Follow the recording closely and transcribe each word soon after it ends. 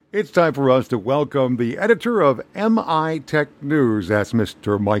It's time for us to welcome the editor of MI Tech News. That's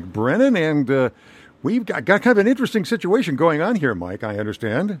Mr. Mike Brennan, and we've got kind of an interesting situation going on here, Mike, I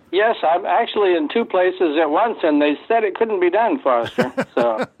understand. Yes, I'm actually in two places at once, and they said it couldn't be done, Foster.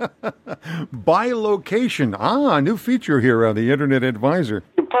 So. By location. A new feature here on the Internet Advisor.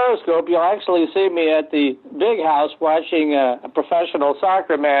 In Periscope, you'll actually see me at the big house watching a professional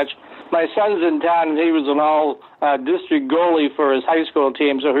soccer match. My son's in town, and he was an all-district goalie for his high school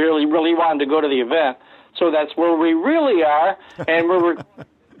team, so he really wanted to go to the event. So that's where we really are, and we're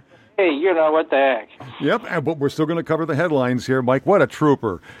hey, you know, what the heck. Yep, but we're still going to cover the headlines here. Mike, what a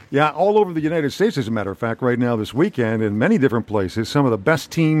trooper. Yeah, all over the United States, as a matter of fact, right now this weekend in many different places, some of the best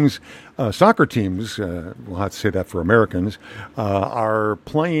teams, soccer teams, we'll have to say that for Americans, are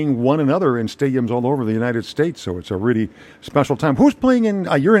playing one another in stadiums all over the United States, so it's a really special time. Who's playing in,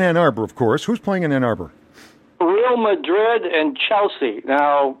 you're in Ann Arbor, of course. Who's playing in Ann Arbor? Real Madrid and Chelsea.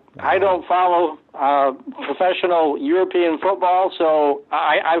 Now, I don't follow professional European football, so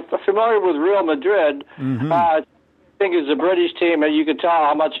I'm familiar with Real Madrid. Mm-hmm. I think it's a British team, and you could tell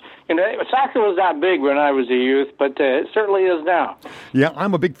how much, soccer was not big when I was a youth, but it certainly is now. Yeah,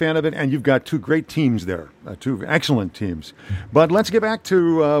 I'm a big fan of it, and you've got two great teams there, two excellent teams. But let's get back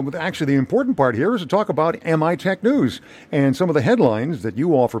to, actually the important part here is to talk about MI Tech News and some of the headlines that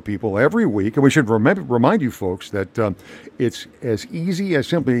you offer people every week. And we should remind you folks that it's as easy as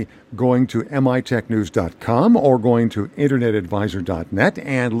simply going to mitechnews.com or going to internetadvisor.net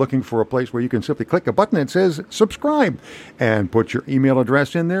and looking for a place where you can simply click a button that says subscribe and put your email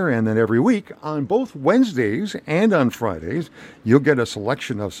address in there. And then every week on both Wednesdays and on Fridays, you'll get a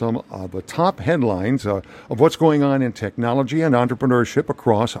selection of some of the top headlines of what's going on in technology and entrepreneurship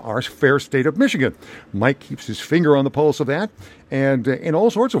across our fair state of Michigan. Mike keeps his finger on the pulse of that, and in all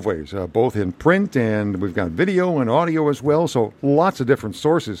sorts of ways, both in print and we've got video and audio as well, so lots of different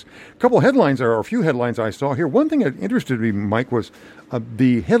sources. A few headlines I saw here. One thing that interested me, Mike, was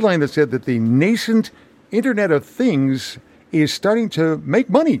the headline that said that the nascent Internet of Things is starting to make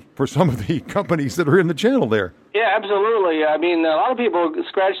money for some of the companies that are in the channel there. Yeah, absolutely. I mean, a lot of people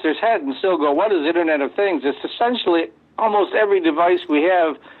scratch their head and still go, what is Internet of Things? It's essentially almost every device we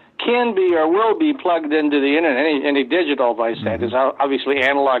have can be or will be plugged into the Internet, any digital device that is, obviously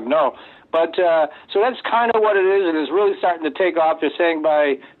analog, no. But so that's kind of what it is, and it's really starting to take off. They're saying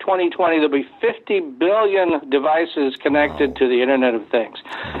by 2020 there'll be 50 billion devices connected to the Internet of Things.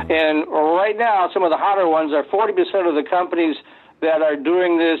 And right now, some of the hotter ones are 40% of the companies that are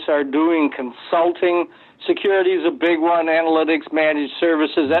doing this are doing consulting. Security is a big one, analytics, managed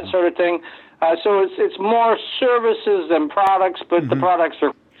services, that sort of thing. So it's more services than products, but the products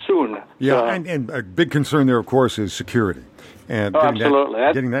are soon. Yeah, and a big concern there, of course, is security. And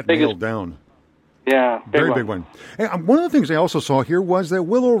getting that nailed down. Yeah, very big one. Hey, one of the things I also saw here was that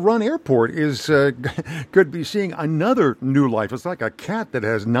Willow Run Airport is could be seeing another new life. It's like a cat that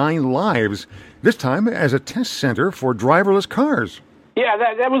has 9 lives, this time as a test center for driverless cars. Yeah,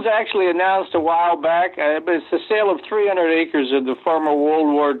 that was actually announced a while back. It's the sale of 300 acres of the former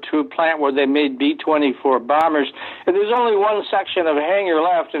World War II plant where they made B-24 bombers. And there's only one section of hangar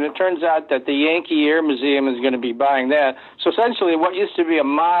left, and it turns out that the Yankee Air Museum is going to be buying that. So essentially what used to be a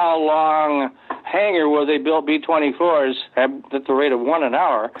mile-long hangar where they built B-24s at the rate of 1 an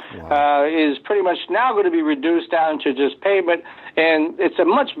hour is pretty much now going to be reduced down to just pavement. And it's a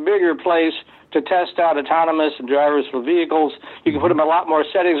much bigger place to test out autonomous and driverless vehicles. You can put them in a lot more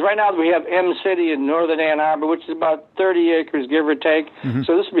settings. Right now we have M-City in northern Ann Arbor, which is about 30 acres, give or take.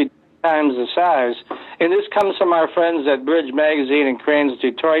 So this would be times the size. And this comes from our friends at Bridge Magazine in Cranes,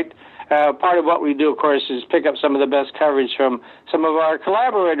 Detroit. Part of what we do, of course, is pick up some of the best coverage from some of our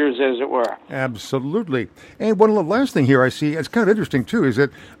collaborators, as it were. Absolutely. And one last thing here I see, it's kind of interesting, too, is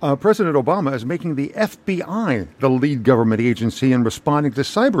that President Obama is making the FBI the lead government agency in responding to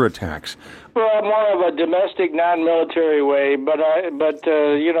cyber attacks. Well, more of a domestic, non-military way, but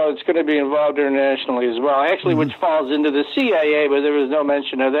it's going to be involved internationally as well, actually, which falls into the CIA, but there was no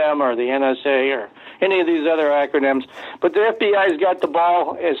mention of them or the NSA or any of these other acronyms. But the FBI's got the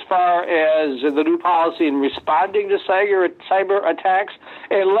ball as far as the new policy in responding to cyber attacks,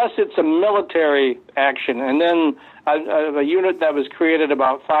 unless it's a military action. And then a unit that was created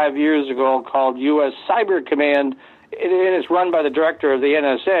about 5 years ago called U.S. Cyber Command, it is run by the director of the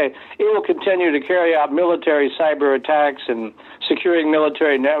NSA. It will continue to carry out military cyber attacks and securing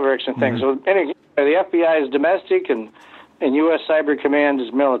military networks and things. So the FBI is domestic and U.S. Cyber Command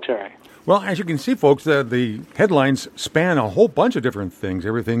is military. Well, as you can see, folks, the headlines span a whole bunch of different things,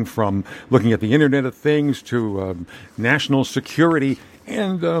 everything from looking at the Internet of Things to national security.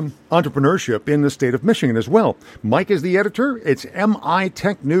 and entrepreneurship in the state of Michigan as well. Mike is the editor. It's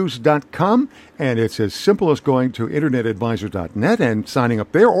mitechnews.com, and it's as simple as going to internetadvisor.net and signing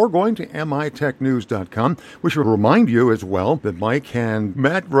up there, or going to mitechnews.com. We should remind you as well that Mike and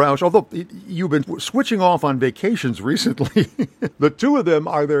Matt Roush, although you've been switching off on vacations recently, the two of them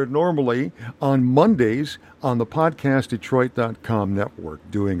are there normally on Mondays on the podcastdetroit.com network,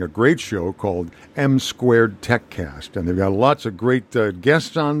 doing a great show called M Squared TechCast. And they've got lots of great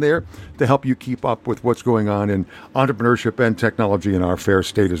guests on there to help you keep up with what's going on in entrepreneurship and technology in our fair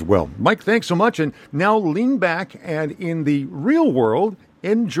state as well. Mike, thanks so much. And now lean back and in the real world,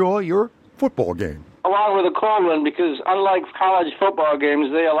 enjoy your football game. Along with a cold one, because unlike college football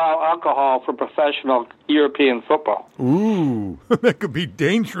games, they allow alcohol for professional European football. Ooh, that could be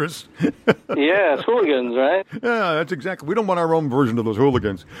dangerous. Yeah, it's hooligans, right? Yeah, that's exactly. We don't want our own version of those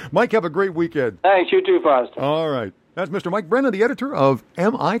hooligans. Mike, have a great weekend. Thanks, you too, Foster. All right. That's Mr. Mike Brennan, the editor of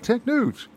MI Tech News.